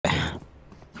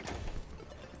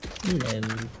Lel.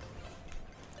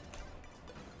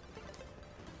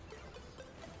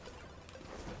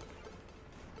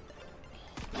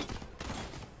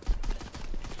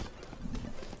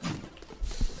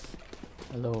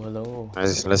 Hello, hello.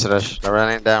 Let's rush. Run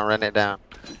it down, run it down.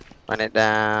 Run it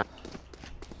down.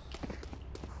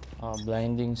 Oh,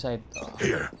 blinding sight. Oh.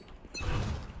 Here.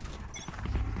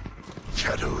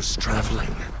 Shadows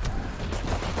traveling.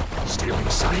 Stealing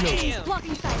sight.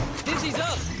 Blocking sight. Dizzy's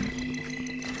up.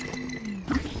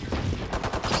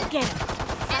 Get him.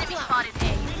 Enemy spotted A.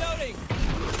 Reloading.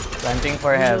 Planting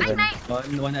for heaven.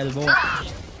 One elbow.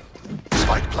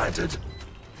 Spike planted.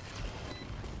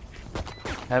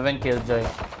 Heaven killjoy.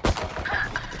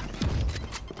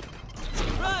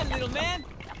 Run, little man.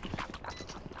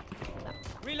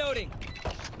 Reloading.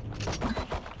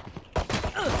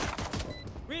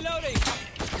 Reloading.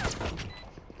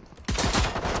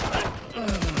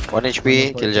 1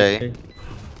 HP, Killjoy.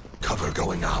 Cover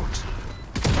going out.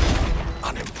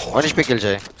 1 Unimportant. HP,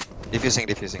 Killjoy.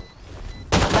 Defusing.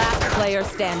 Last player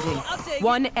standing.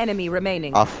 One enemy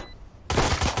remaining. Off.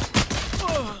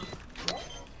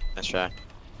 Nice try.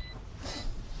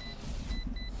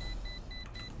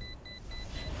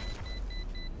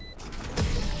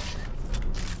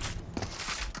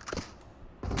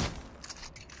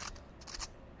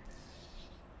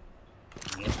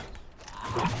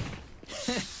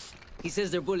 He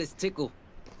says their bullets tickle.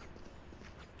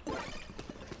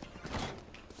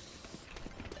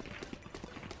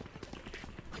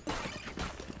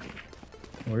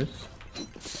 Worse.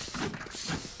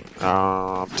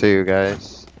 Up to you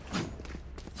guys.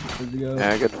 Good to go.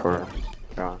 Yeah, good for.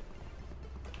 Go on.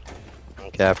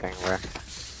 I'm capping where?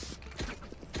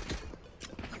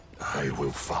 I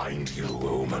will find you,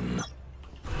 Omen.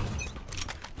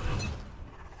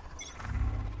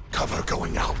 Cover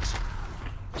going out.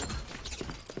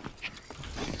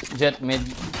 Jet mid.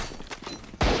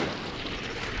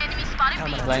 Enemy spotted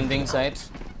B. Blinding sight.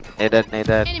 Need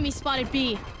that. Enemy spotted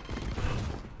B.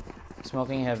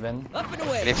 Smoking heaven. Up and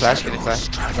away. Can you flash?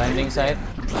 Blinding sight.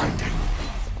 Blinding.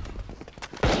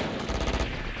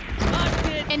 Mosh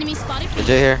pit. Enemy spotted B.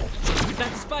 Killjoy here.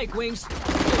 Back to spike, Wings.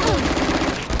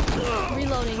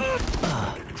 Reloading.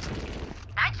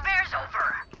 Nightmare's over.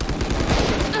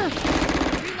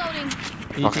 Reloading.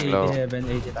 Fucking 80 low. heaven,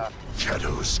 80 top.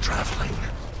 Shadows traveling.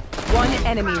 One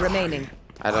enemy remaining.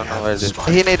 I don't know where this.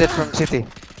 He needed from city.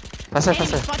 Faster.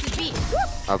 Enemy spotted B.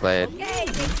 I'll buy it. Okay,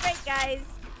 great, guys.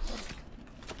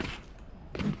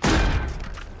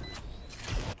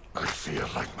 I feel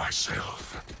like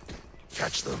myself.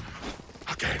 Catch them.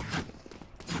 Again.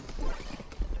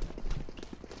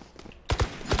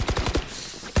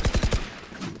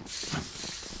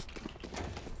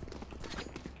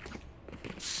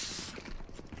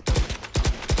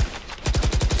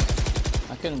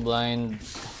 I can blind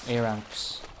A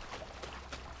ramps.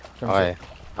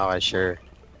 Oh, sure.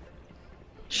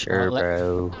 Sure,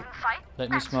 bro. Let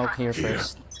me smoke here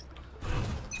first.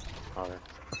 Okay.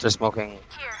 After smoking.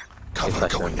 Cover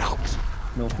flash going out.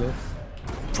 No close.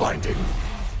 Blinding.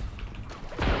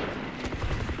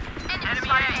 Enemy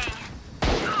spotted A.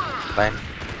 Fine.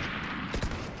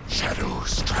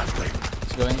 Shadows traveling.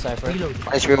 Let's go in Cypher. 1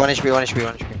 HP.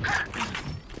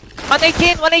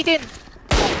 118!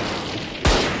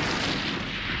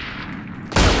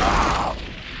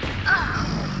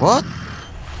 What?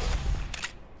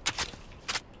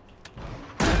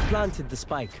 Planted the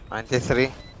spike.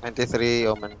 93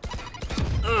 Omen.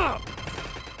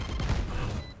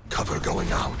 Cover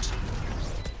going out.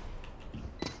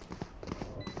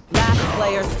 Last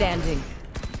player standing.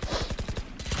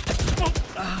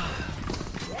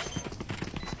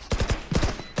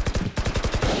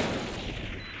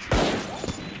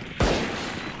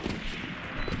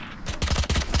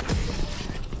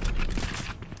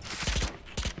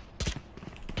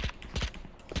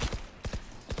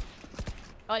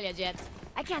 Olha, Jet.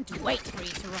 I can't wait for you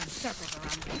to run circles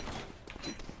around me.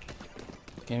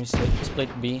 Can we split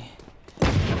B?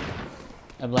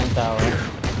 A blind tower.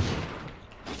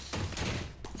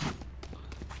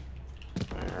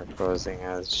 We're closing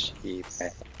as sheep.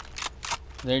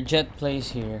 Their jet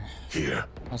plays here. Here.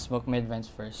 I'll smoke mid vents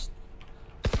first.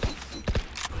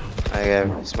 Okay,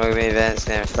 smoke me events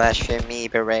and flash for me,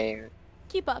 beret.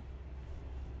 Keep up.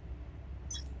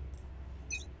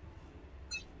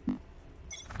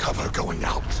 Cover going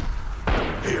out.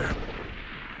 Here.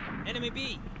 Enemy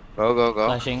B. Go.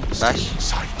 Flashing. Flash.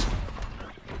 Sight.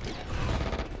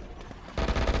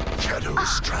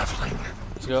 Shadows traveling.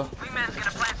 Let's go. Wingman's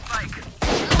gonna plant spike.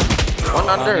 One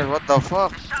under, what the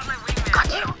fuck? Shot my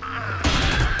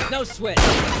wingman. No sweat.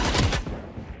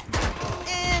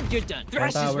 And you're done. Thrash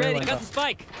is tower, ready. one Got top. the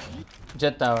spike.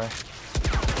 Jet tower.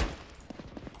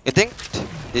 You think?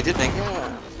 Did you think?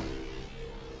 Yeah.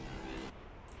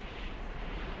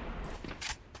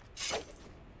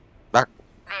 Back.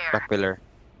 Back pillar.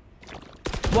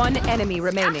 One enemy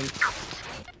remaining.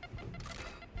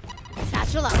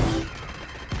 Satchel up.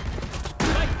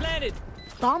 Spike planted.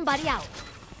 Bomb buddy out.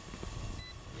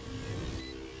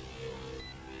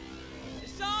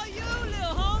 It's all you,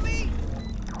 little homie.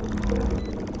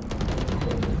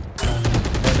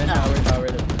 Heaven, tower.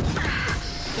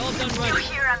 It's all done running.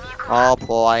 Oh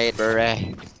boy,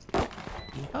 beret.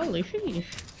 Holy sheesh.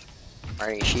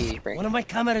 Are you she? One of my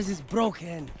cameras is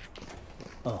broken.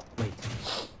 Oh, wait.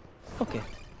 Okay.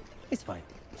 It's fine.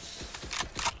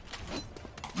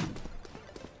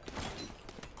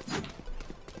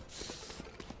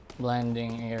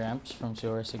 Blinding A ramps from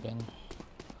sewers again.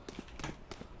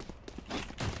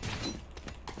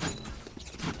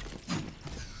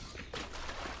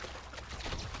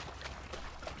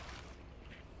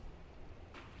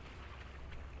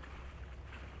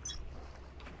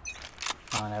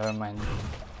 Oh, never mind.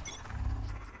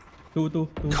 Two.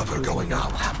 Cover going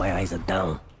out. My eyes are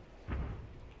down.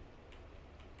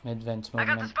 Mid vents I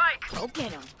got the movement. spike. Go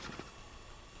get him.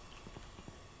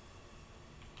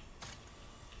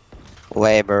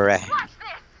 Way beret. Watch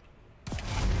this.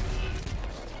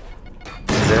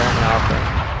 Is there an alpha?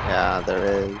 Yeah, there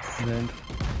is. Then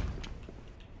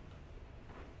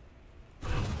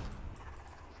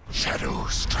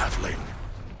Shadows traveling.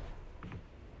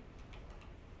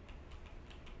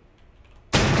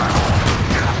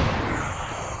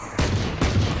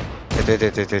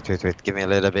 Wait. Give me a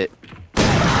little bit.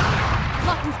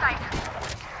 Blocking sight.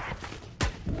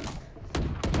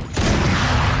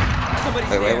 Somebody's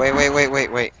there.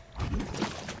 Wait.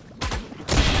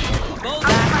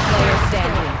 Last player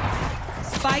standing.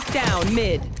 Spike down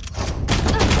mid.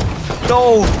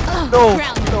 No!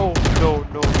 Ground. No!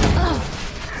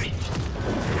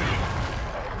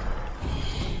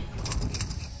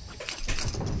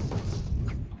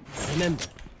 Remember,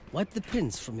 wipe the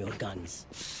pins from your guns.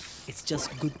 It's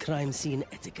just good crime scene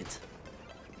etiquette.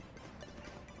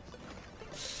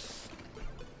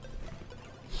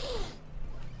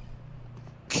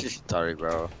 Sorry,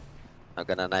 bro. I'm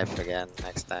gonna knife again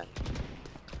next time.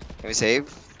 Can we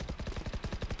save?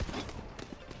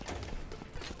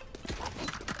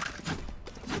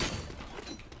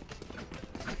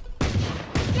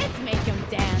 Let's make him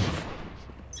dance.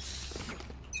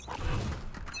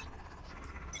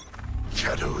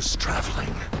 Shadows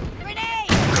traveling.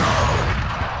 Grenade!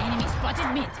 Enemy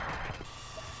spotted mid.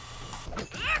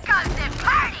 Here comes the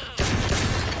party.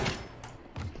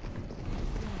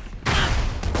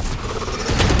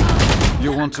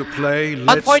 You want to play?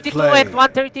 Let's 142 play. and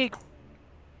 130.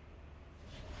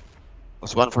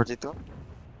 Was 142?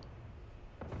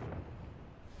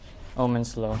 Omen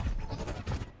slow.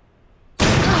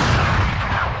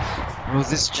 Bro,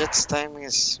 this Jet's timing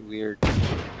is weird.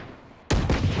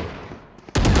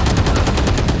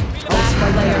 Last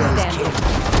player standing.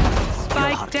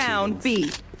 Spike down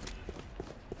B.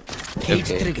 Cage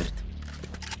Okay. triggered.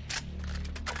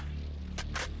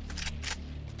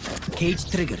 Cage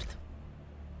triggered.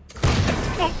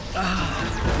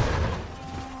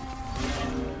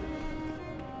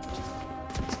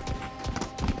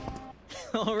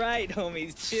 All right,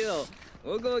 homies, chill.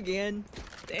 We'll go again.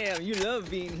 Damn, you love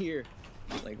being here.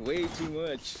 Like, way too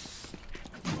much.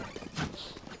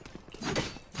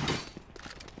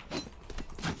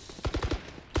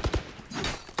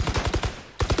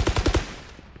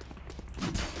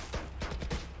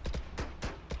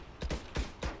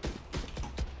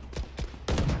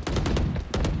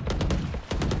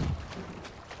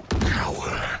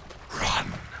 Cower.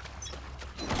 Run.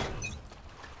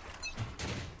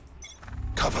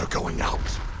 Cover going out.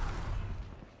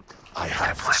 I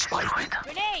have the spike.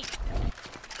 Grenade!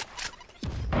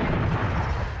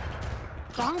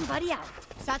 Bomb buddy out.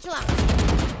 Satchel out.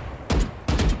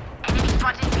 Enemy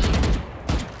spotted me.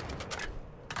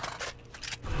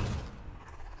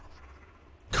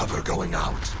 Cover going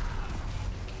out.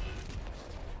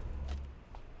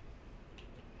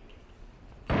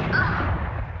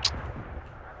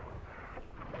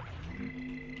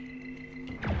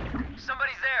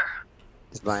 Somebody's there.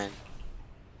 It's blind.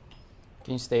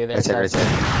 Can you stay there? Right side. Sasha?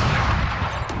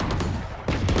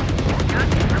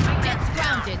 Jet's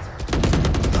grounded.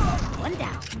 One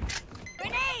down.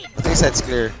 Grenade! I think side's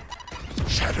clear.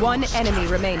 Shadows. One enemy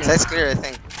remaining. Side's clear, I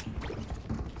think.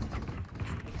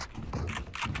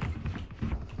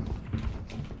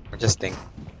 Adjusting.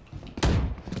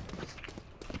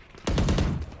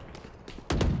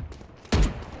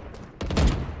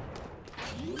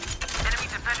 Enemy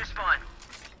defender spawn.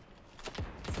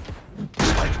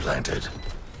 planted.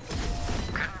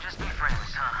 Couldn't just be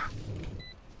friends, huh?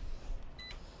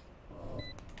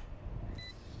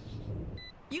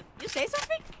 You say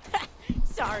something?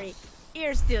 Sorry.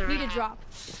 Ears still need a drop.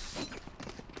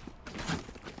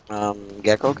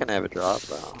 Gecko can have a drop,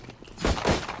 bro.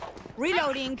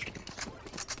 Reloading.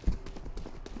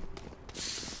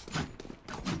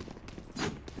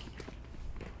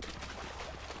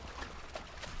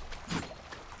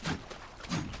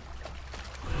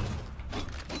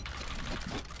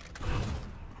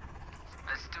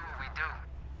 Let's do what we do.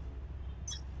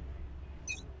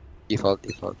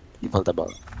 Default the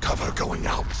ball. Cover going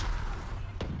out.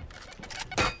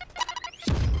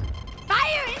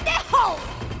 Fire in the hole!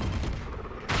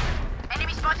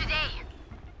 Enemy spotted A.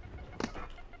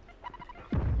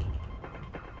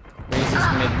 Raze is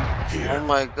mid. Oh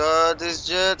my god, this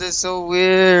jet is so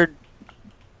weird.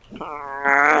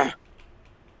 Ah.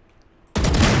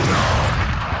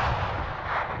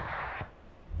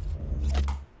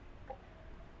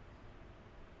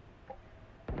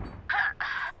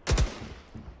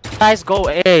 Guys, go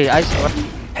A. I swear.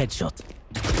 Headshot.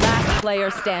 Last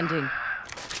player standing.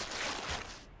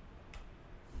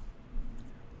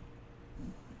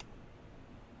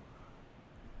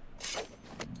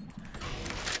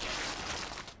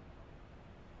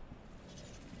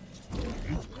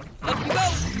 Up you go!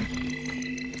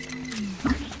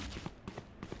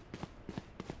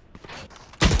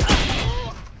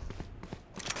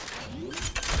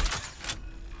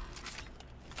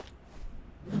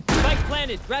 Spike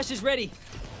planted. Rash is ready.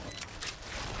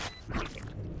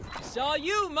 Saw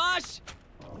you, Mosh!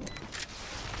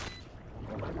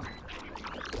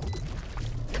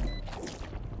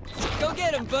 Go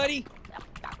get him, buddy!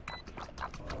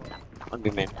 One B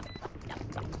main.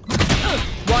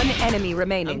 One enemy I'm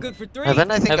remaining. good for 3.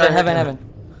 Heaven, I think. Heaven.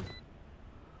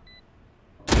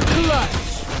 Clutch!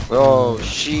 Oh, Let's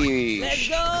sheesh.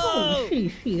 go! Oh,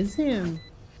 she is him.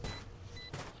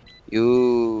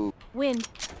 You. Win.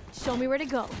 Show me where to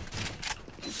go.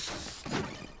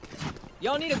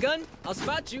 Y'all need a gun? I'll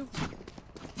spot you.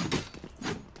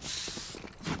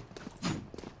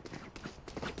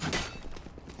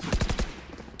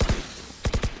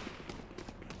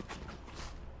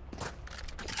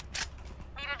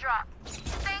 Need a drop.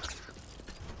 Thanks.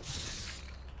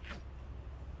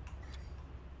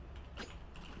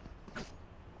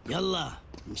 Yalla,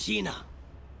 mshina.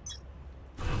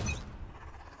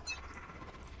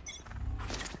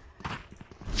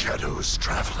 Shadows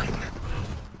traveling.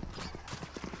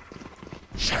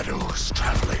 Shadows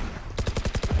traveling.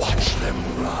 Watch them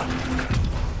run.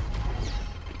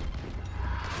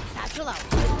 Satchel out.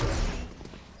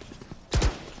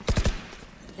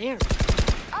 There.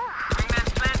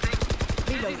 Wingman's planting.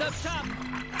 Dizzy's up top.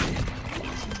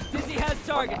 Dizzy has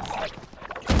targets.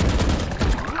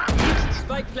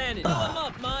 Spike planted. Blow him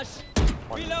up, Mosh.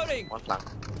 Reloading. One flank.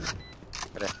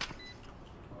 Ready.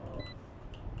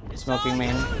 Smoking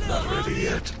main. Not ready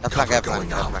yet. Flank, Cover flank,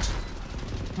 going out. flank.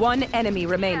 One enemy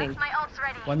remaining. My ult's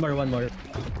ready. One more.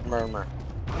 Murmur.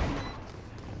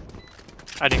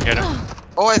 I didn't get him.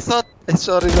 Oh, I thought.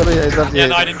 Sorry. I thought. Yeah,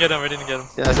 no, I didn't get him.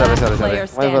 Yeah, sorry. Player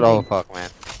My bad. Oh standing. fuck, man.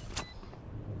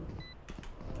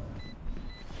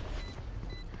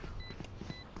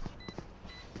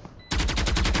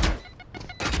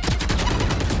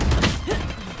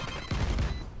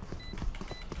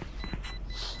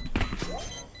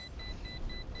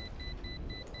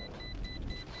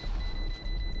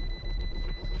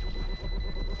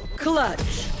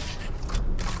 Clutch.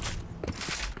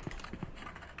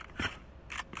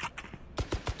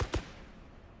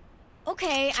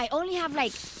 Okay, I only have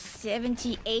like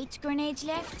 78 grenades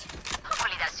left.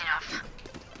 Hopefully that's enough.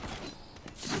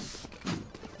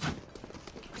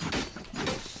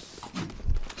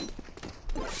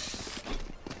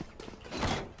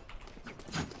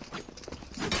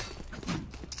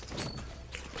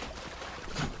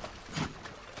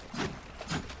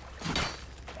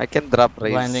 I can drop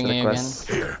raise Blinding A request.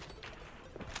 Here.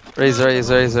 Raise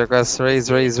request. Raise.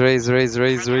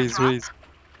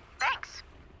 Thanks.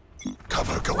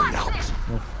 Cover going out.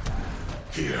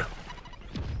 Here.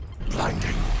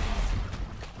 Blinding.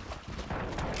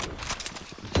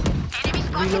 Enemy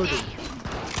spotted A.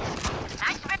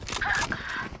 Nice bit.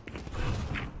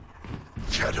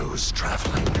 Shadows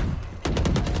traveling.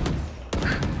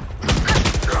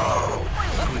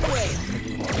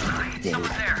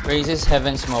 Raze is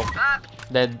heaven smoke.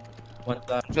 Dead. One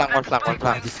flank. One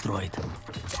flank. Destroyed.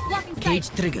 Blocking Cage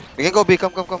sight. trigger. We can go B.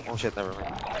 Come. Oh shit, never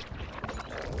mind.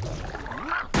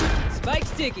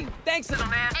 Spike's ticking. Thanks, little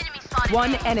man. Enemy spotted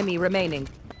One A. enemy remaining.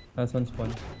 Last one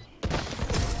spawn.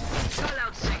 Call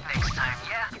out sick next time,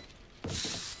 yeah?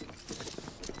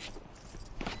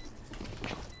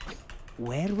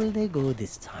 Where will they go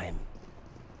this time?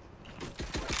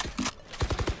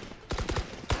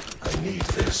 I need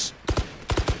this.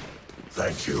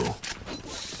 Thank you.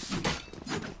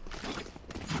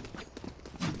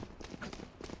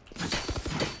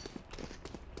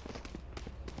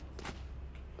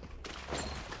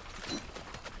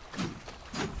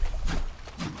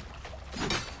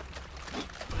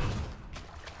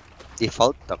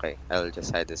 Default? Okay, I'll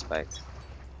just hide this bike.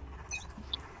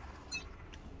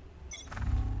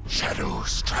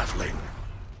 Shadows traveling.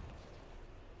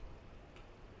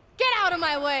 Get out of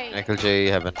my way! Michael J.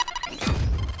 Heaven.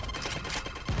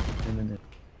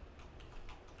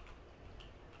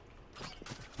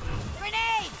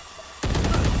 Grenade!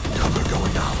 Cover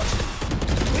going out.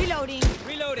 Reloading.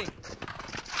 Reloading.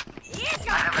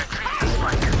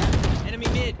 Enemy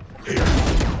mid. Here.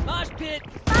 Mosh pit.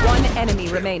 One enemy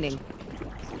remaining.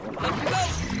 Up you go.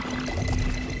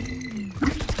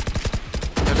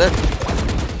 You're dead.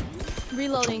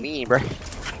 Reloading. Me, bruh.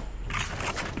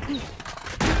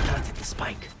 Planted the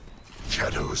spike.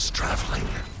 Shadows traveling.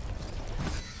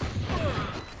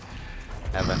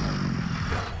 Heaven.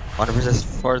 1 versus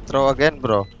 4 throw again,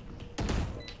 bro.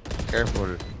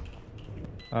 Careful.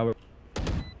 I'm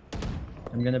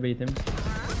gonna bait him.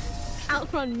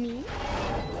 Outrun me.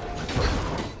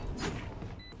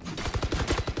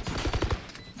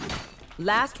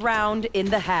 Last round in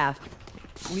the half.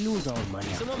 We lose our money.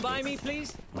 Someone buy me,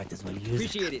 please. Might as well use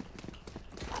Appreciate it.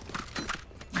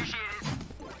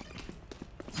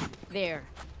 There.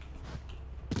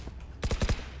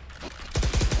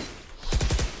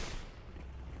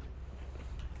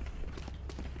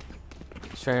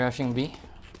 Try rushing B.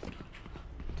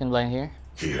 Can blind here.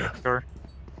 Here. Sure.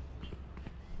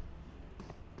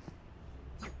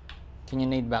 Can you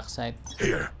nade backside?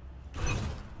 Here.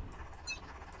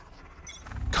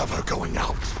 Cover going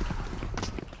out.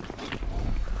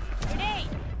 Grenade!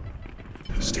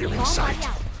 Stealing sight.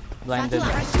 Blinded.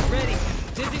 Ready.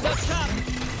 Dizzy's up top.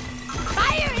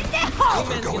 Fire in the hole! Cover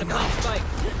Man's gonna going plant out. spike.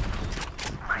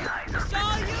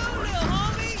 Saw you, little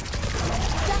homie.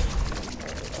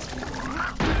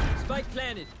 Spike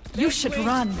planted. You Left should wing.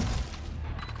 run.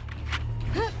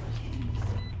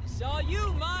 Saw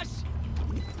you, Mosh.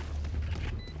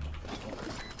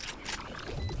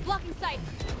 Blocking sight.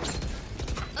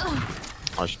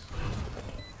 Oh,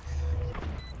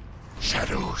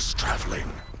 Shadows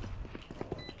traveling.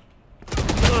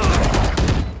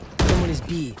 Someone is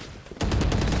B.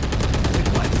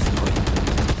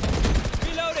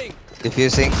 Reloading.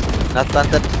 diffusing. Not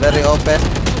planted. Very open.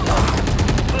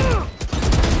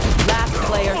 Last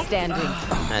player standing.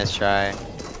 Nice try.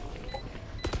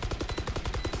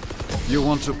 You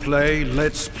want to play?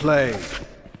 Let's play.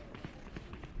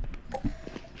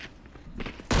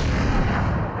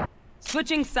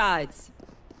 Switching sides.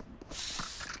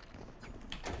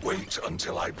 Wait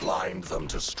until I blind them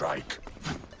to strike.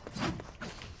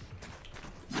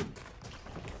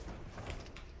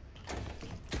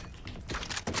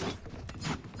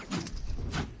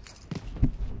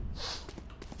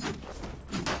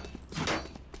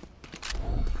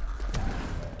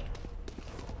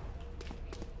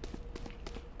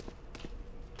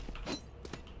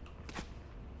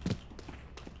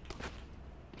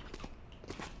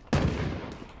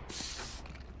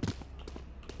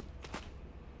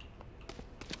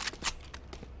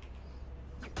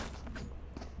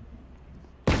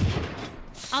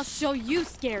 I'll show you,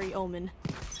 scary Omen.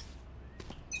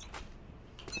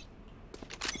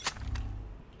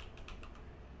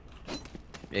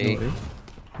 A.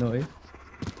 No A.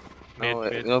 No,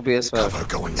 Mid. no B as well. Cover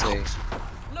going Say. out.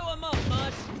 Blow him up,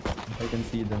 Mosh. I can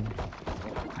see them.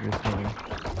 There's no A.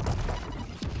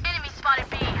 Enemy spotted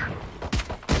B.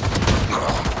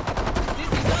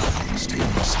 Dizzy's up.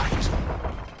 Stealing sight.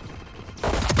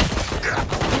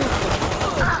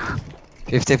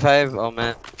 55. Oh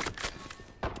man.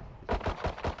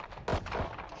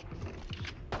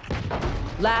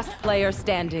 Last player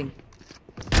standing.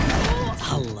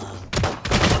 Allah.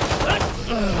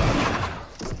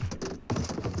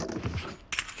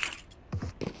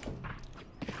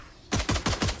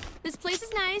 This place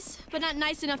is nice, but not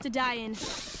nice enough to die in.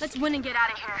 Let's win and get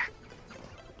out of here.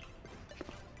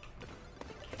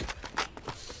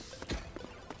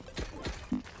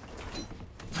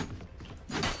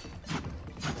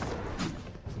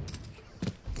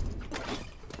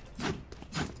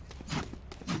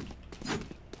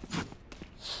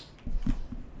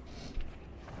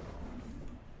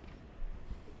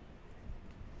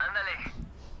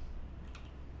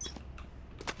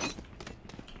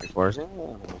 Forcing?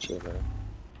 Oh, I'm not sure about it.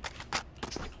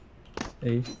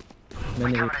 A.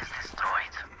 Many A.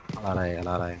 Alaray,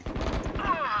 alaray.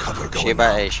 Cover going Shiba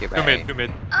out. A, Shiba Two A. mid, two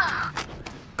mid.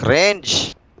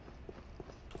 Cringe!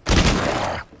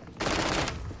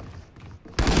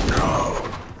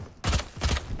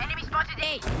 Enemy spotted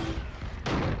A.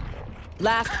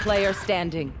 Last player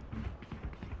standing.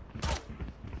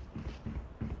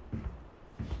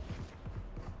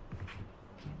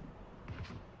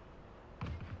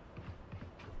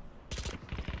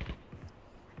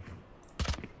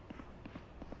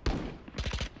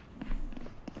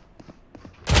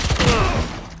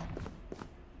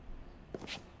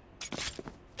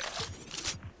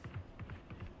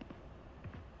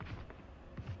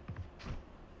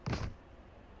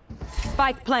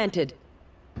 Spike planted.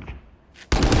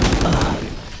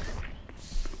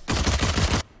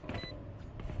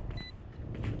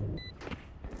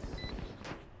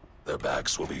 Their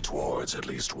backs will be towards at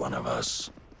least one of us.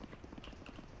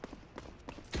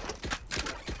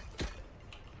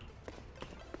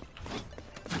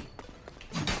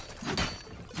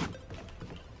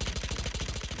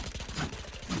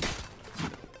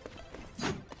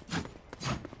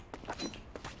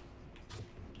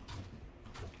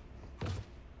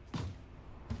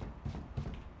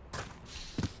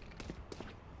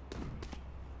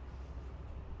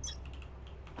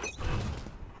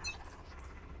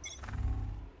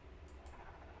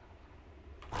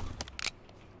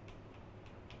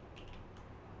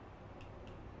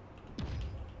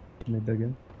 Mid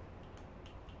again.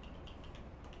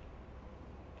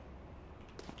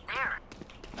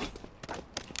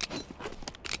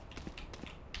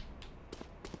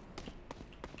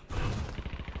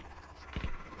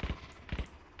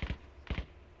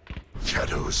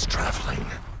 Shadows traveling.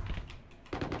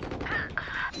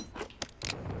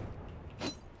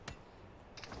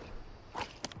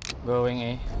 Going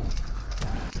A.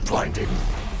 Blinding.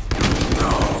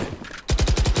 No.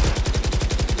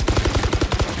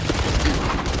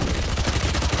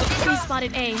 Enemy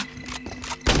spotted A.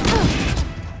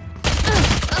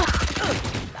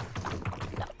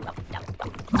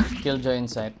 Killjoy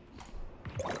inside.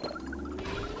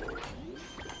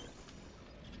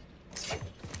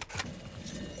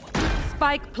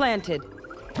 Spike planted.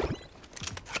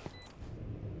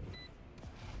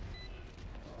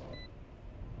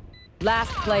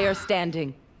 Last player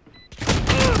standing.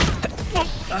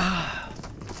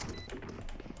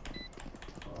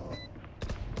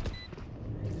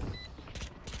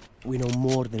 We know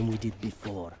more than we did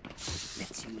before.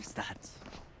 Let's use that.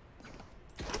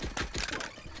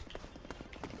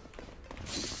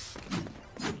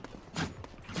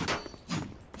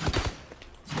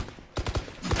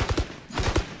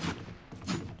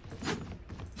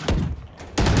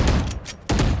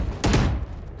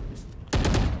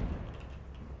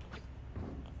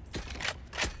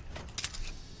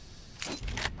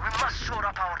 We must shore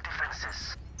up our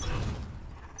defenses.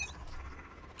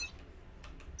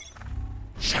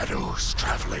 Shadows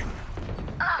traveling.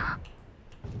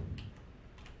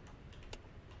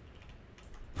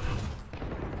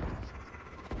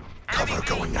 Cover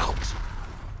going out.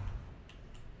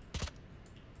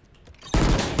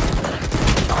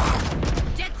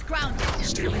 Jets grounded.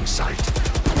 Stealing sight.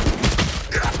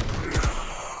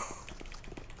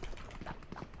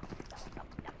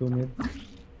 Two mid.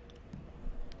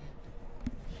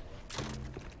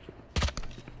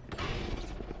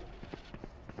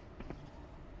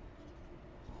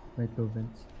 Right, low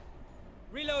vents.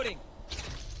 Reloading.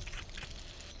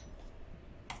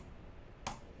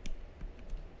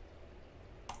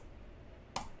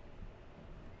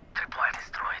 Tripwire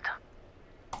destroyed.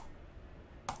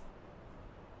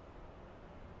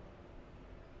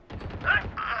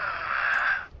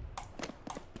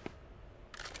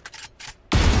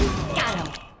 Got him.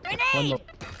 One Grenade! more.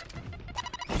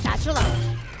 Satchel out.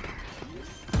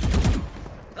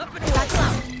 Up and Satchel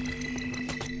out.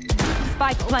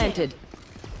 Spike planted.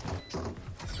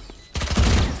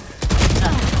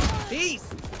 peace.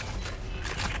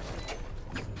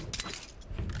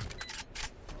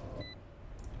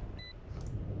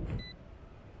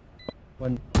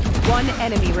 One. One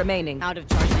enemy remaining. Out of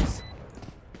charges.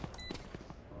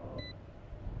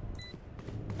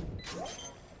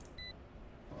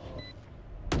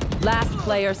 Last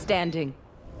player standing.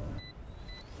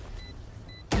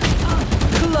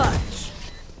 Clutch.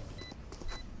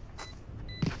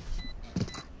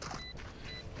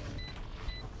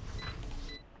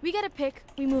 We get a pick,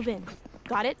 we move in.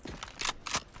 Got it?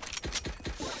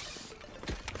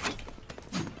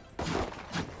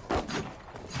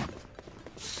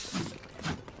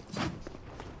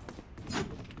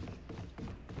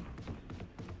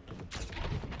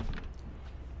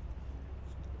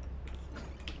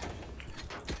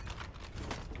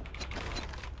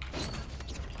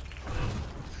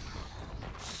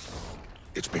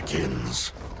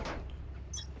 begins.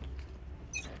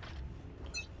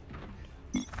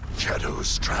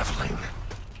 Shadows traveling.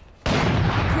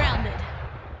 Grounded.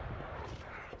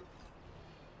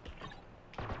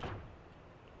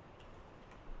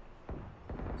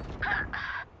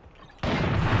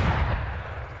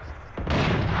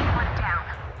 One down.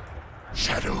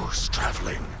 Shadows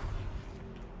traveling.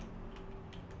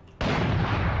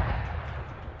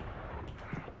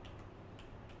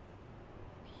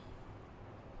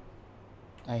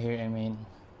 I hear I mean.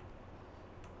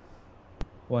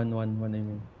 One, I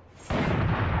mean.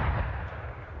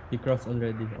 He crossed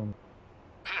already. Oh.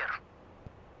 Here.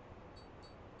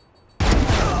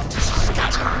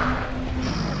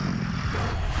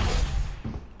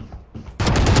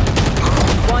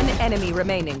 One enemy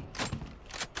remaining.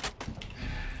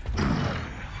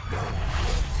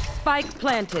 Spike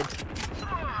planted.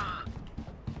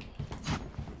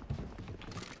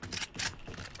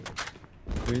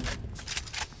 Wait.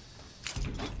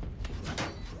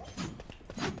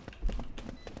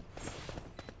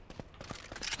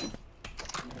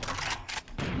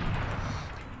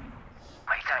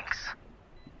 My thanks.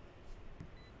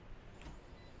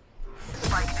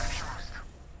 Spike defused.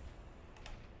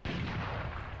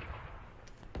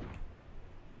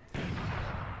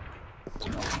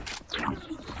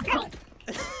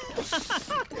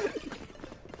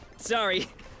 Sorry.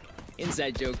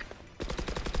 Inside joke.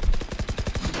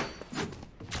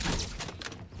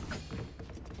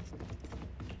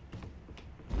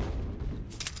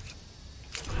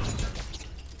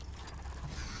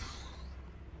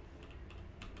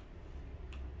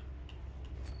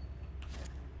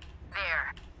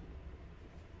 There.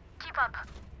 Keep up.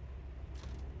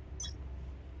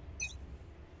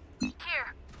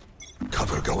 Here.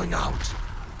 Cover going out.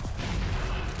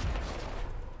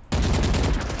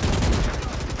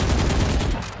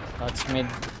 That's mid.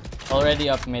 Already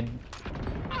up mid.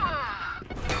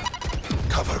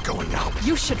 Cover going out.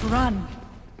 You should run.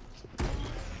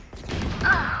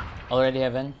 Already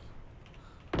heaven.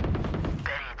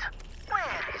 Buried.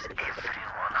 Where is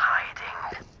everyone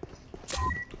hiding?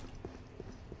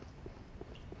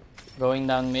 Going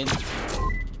down mid.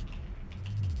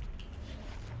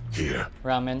 Here.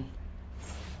 Ramen.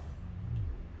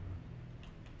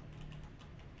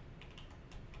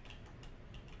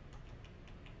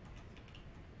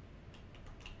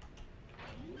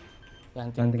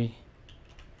 Planting B.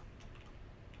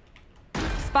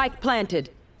 Spike planted.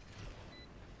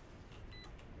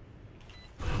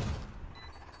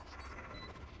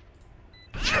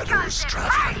 Shadows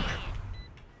traveling.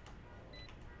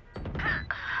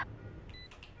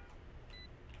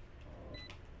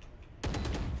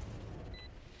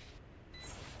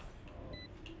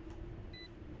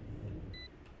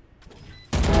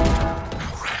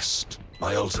 Now rest.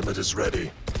 My ultimate is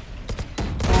ready.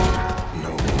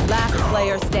 No. Last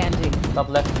player standing. Top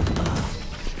left.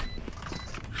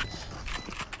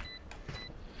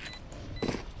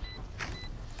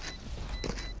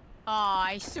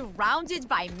 Ay, surrounded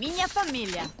by minha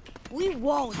família. We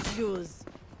won't lose.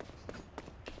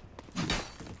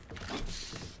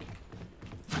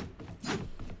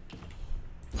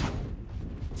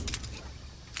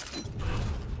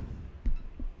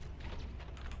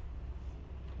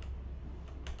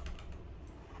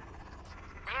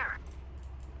 There.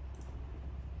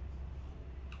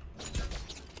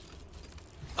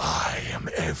 I am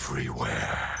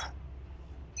everywhere.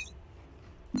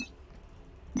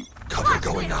 Cover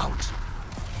going out.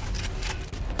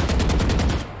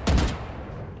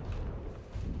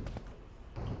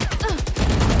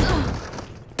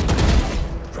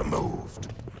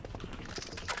 Removed.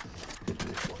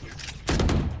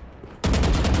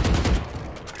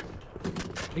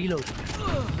 Reload.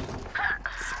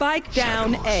 Spike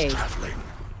down A. Shadows traveling.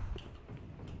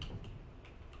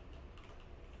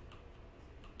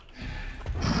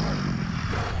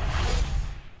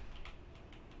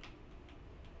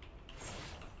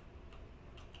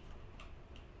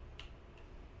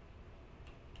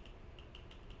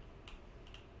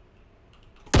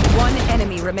 One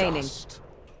enemy remaining. Dust.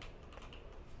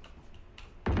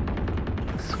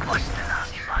 Squash the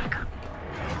nasty bug.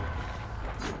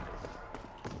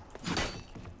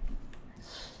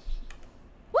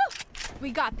 Woo!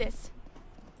 We got this.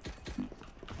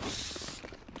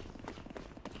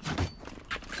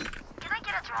 Can I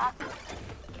get a drop?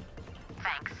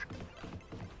 Thanks.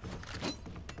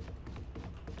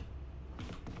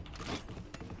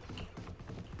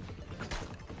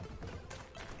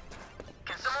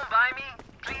 Can someone buy me,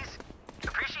 please?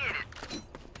 Appreciate it.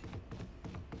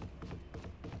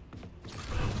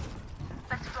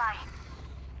 Let's fly.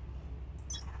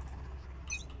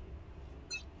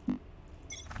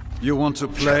 You want to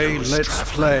play? Let's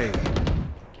play.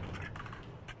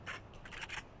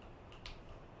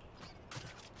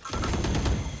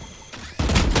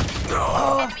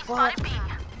 Oh, fuck.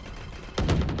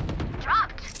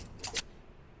 Dropped.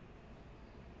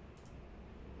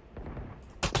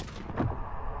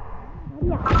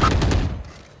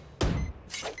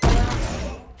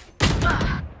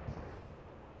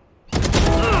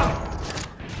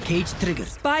 Cage trigger.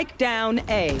 Spike down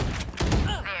A.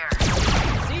 There.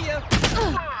 See ya.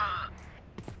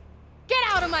 Get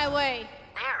out of my way!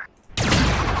 There.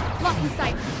 Lock in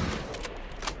sight.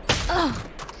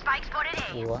 Spike spotted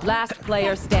A. Last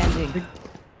player standing.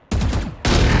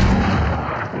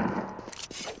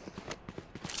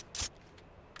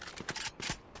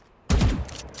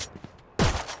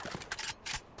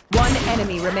 One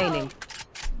enemy remaining.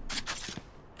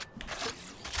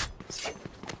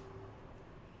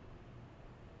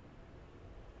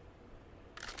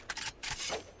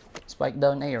 Spike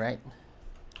down A, right?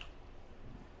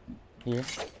 Here.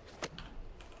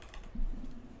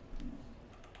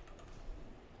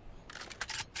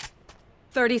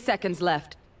 Thirty seconds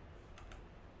left.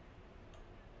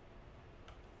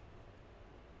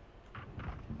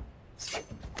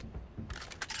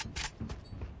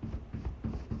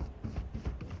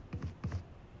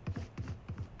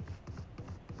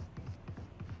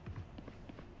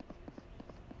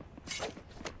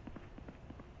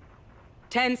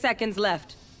 Ten seconds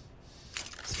left.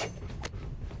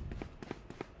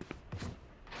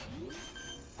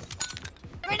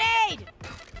 Grenade!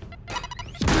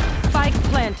 Spike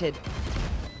planted.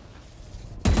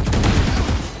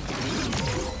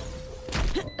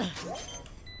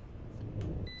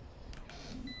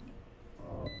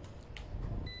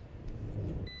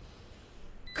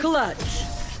 Clutch.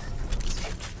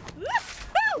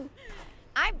 Woo-hoo!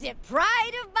 I'm the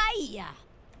pride of Bahia.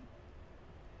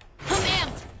 I'm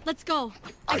amped. Let's go.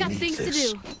 I got need things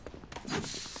this. to do.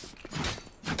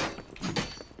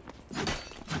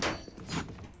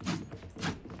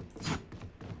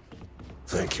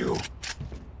 Thank you.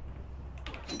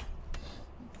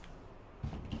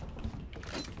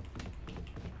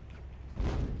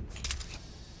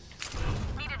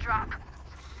 Need a drop.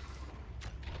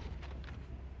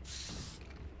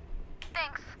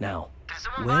 Thanks. Now, Can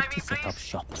someone where buy me, to set up please?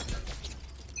 shop?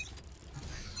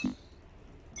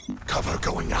 Cover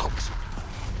going out.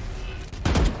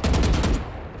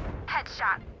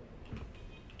 Headshot.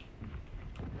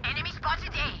 Enemy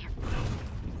spotted A.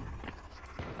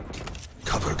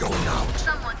 Cover going out.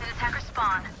 Someone's in attacker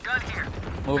spawn. Gun here.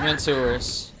 Movement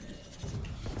sewers.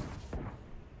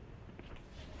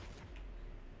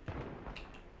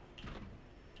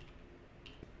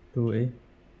 Two A.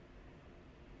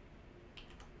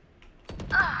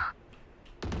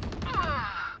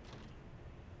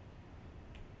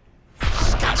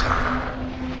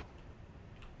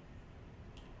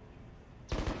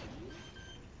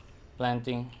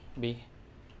 Planting B.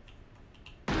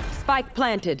 Spike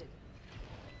planted.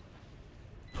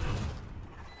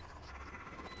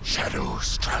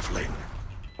 Shadows traveling.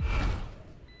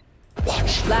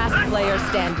 Watch them. Last player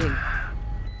standing.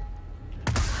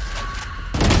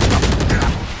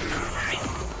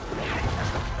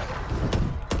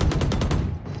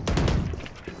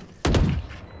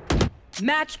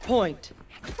 Match point.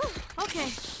 Okay,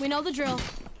 we know the drill.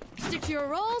 Stick to your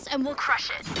roles and we'll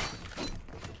Crush it.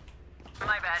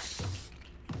 My bad.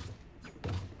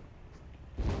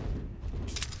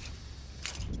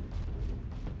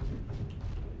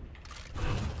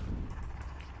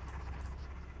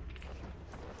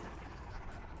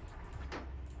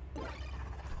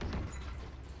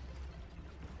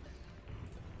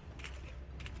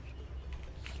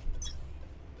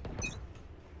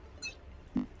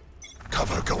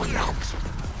 Cover going out.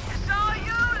 Saw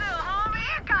you, little homie.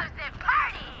 Here comes the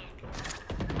party.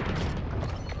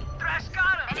 Thrash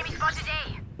got him. Enemy spotted A.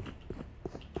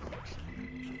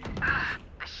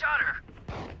 I shot her.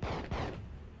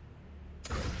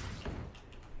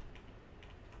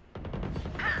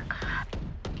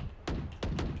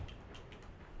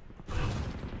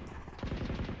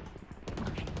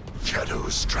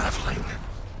 Shadows traveling.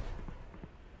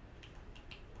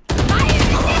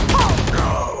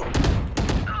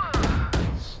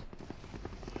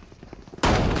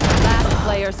 Last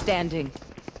player standing.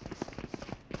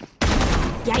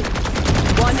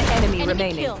 Yikes. One enemy Enemy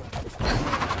remaining. kill.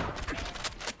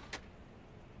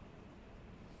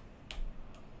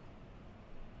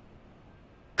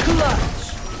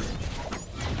 Clutch.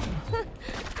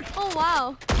 Oh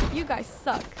wow, you guys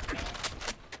suck.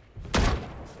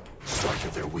 Strike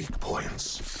at their weak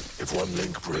points. If one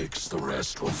link breaks, the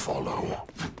rest will follow.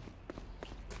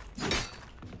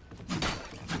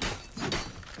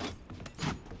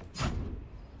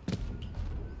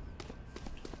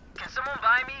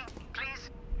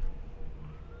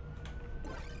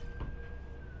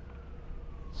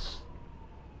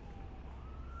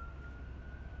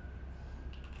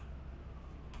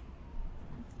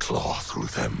 claw through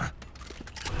them.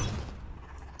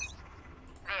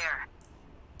 There.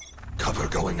 Cover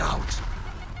going out.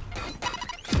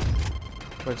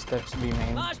 Footsteps B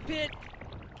main. Mosh pit.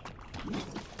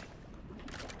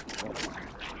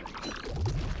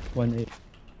 1A.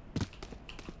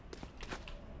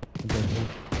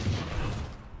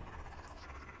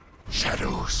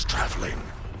 Shadows traveling.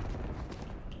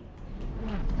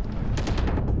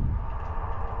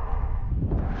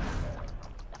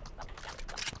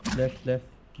 Left.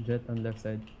 Jet on left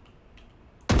side.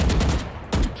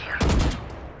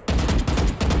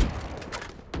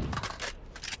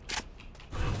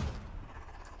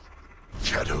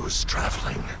 Shadows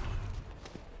traveling.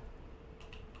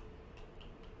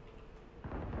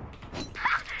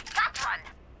 Got one.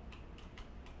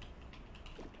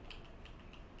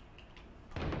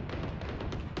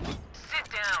 Sit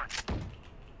down.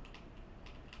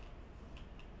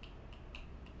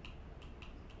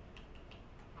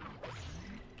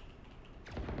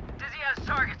 Dizzy has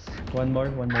targets. One more A.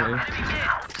 Enemy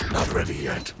down. Not ready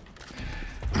yet.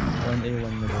 1A,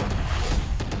 1 middle.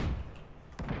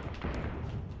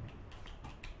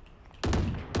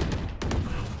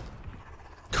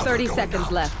 Cover 30 going seconds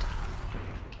out. left.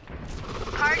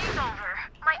 Party's over.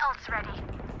 My ult's ready.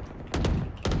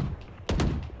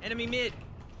 Enemy mid.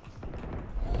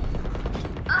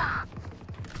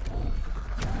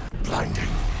 Blinding.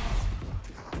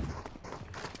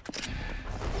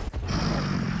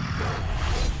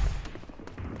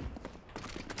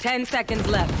 Ten seconds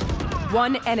left.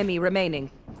 One enemy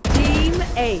remaining. Team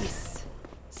Ace.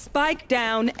 Spike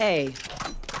down A.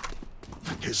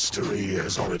 History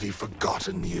has already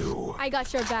forgotten you. I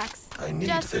got your backs. I need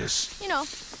Just, this. you know,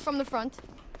 from the front.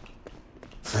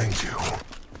 Thank you.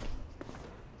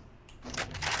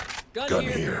 Gun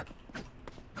here.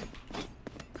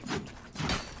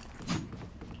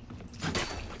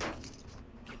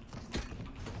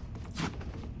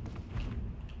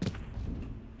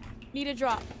 Need a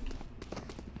drop.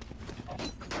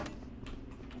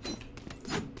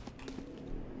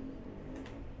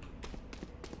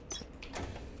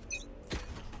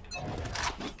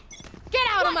 Get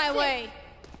out of my way!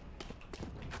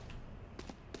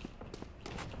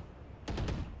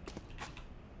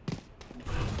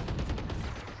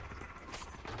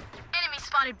 Enemy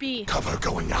spotted B. Cover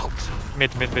going out.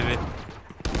 Mid.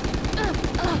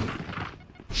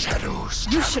 Shadows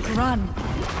You should traveling. run.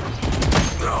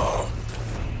 No.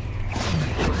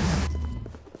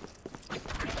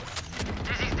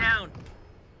 Dizzy's down.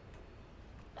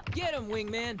 Get him,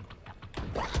 wingman.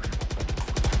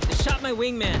 They shot my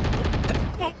wingman.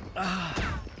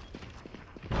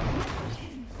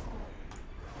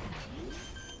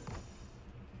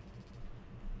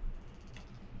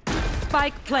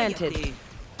 Spike planted. Enemy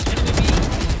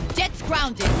B. Jet's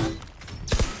grounded.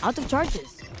 Out of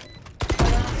charges.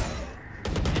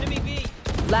 Enemy B.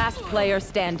 Last player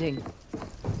standing.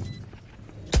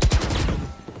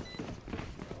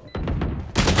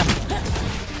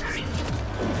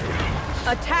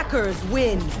 Attackers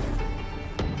win.